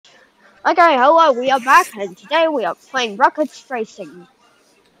Okay, hello, we are back, and today we are playing Rockets Racing.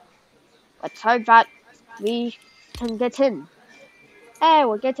 Let's hope that we can get in. Hey,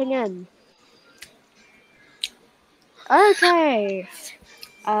 we're getting in. Okay.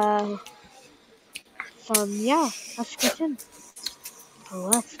 Yeah, let's get in.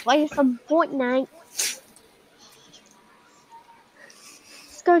 Let's play some Fortnite.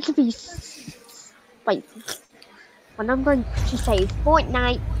 It's going to be... Wait. When I'm going to say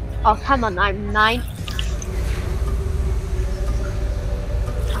Fortnite... Oh, come on, I'm 9.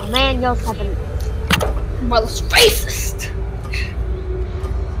 Oh man, you're 7. Most racist.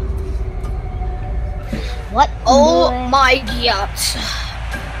 What? Oh my god.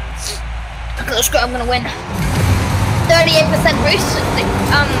 Okay, let's go. I'm gonna win. 38% boost.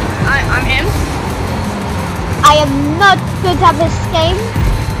 I'm him. I am not good at this game.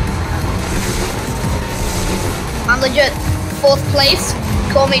 I'm legit 4th place.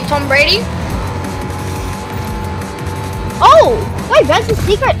 Call me Tom Brady. Oh! Wait, that's a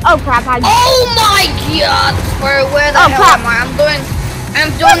secret. Oh crap! Oh my god! Where the hell crap. am I? I'm doing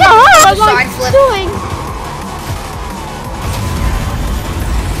What the hell am I side flip. doing?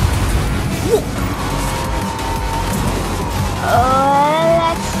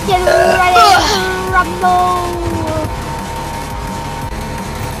 Let's get ready to rumble.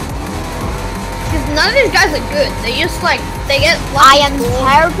 Because none of these guys are good. They just like they get. I am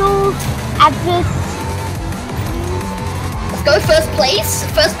terrible at this. Let's go first place.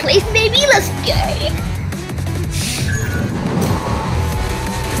 First place, baby. Let's go.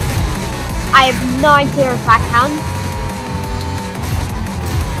 I have no idea if that counts.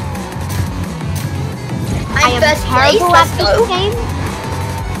 I am first terrible place. at this game.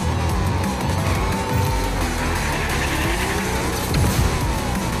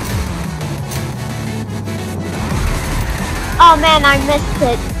 Oh man, I missed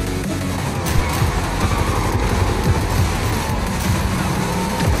it.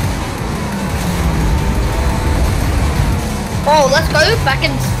 Oh, let's go back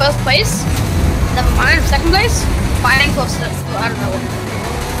in first place. Never mind, 2nd place. Fighting for I don't know.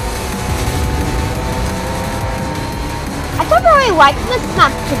 I don't really like this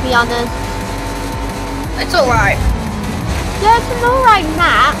map, to be honest. It's alright. Yeah, it's an alright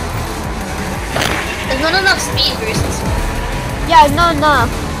map. There's not enough speed boosts. Yeah, not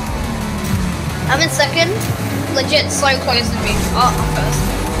enough. I'm in 2nd. Legit so close to me. Oh, I'm first.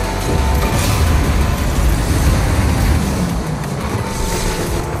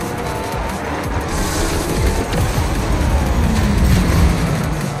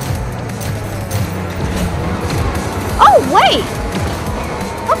 Oh, wait!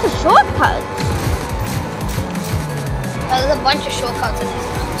 That's a shortcut. There's a bunch of shortcuts in these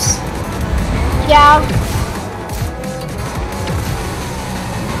maps. Yeah.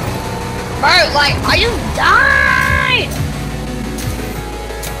 Bro, like, I just died!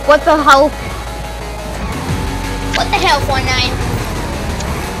 What the hell? What the hell, Fortnite?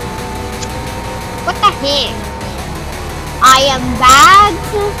 What the heck? I am bad.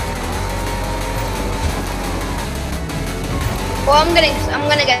 Well, I'm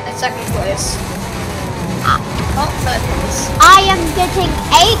gonna get 2nd place. Oh, 3rd place. I am getting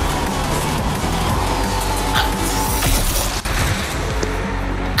 8.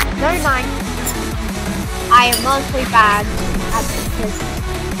 No, 9. I am mostly bad at this.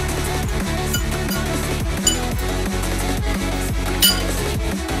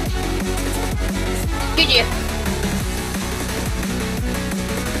 GG.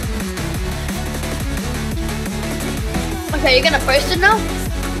 Okay, you're gonna post it now?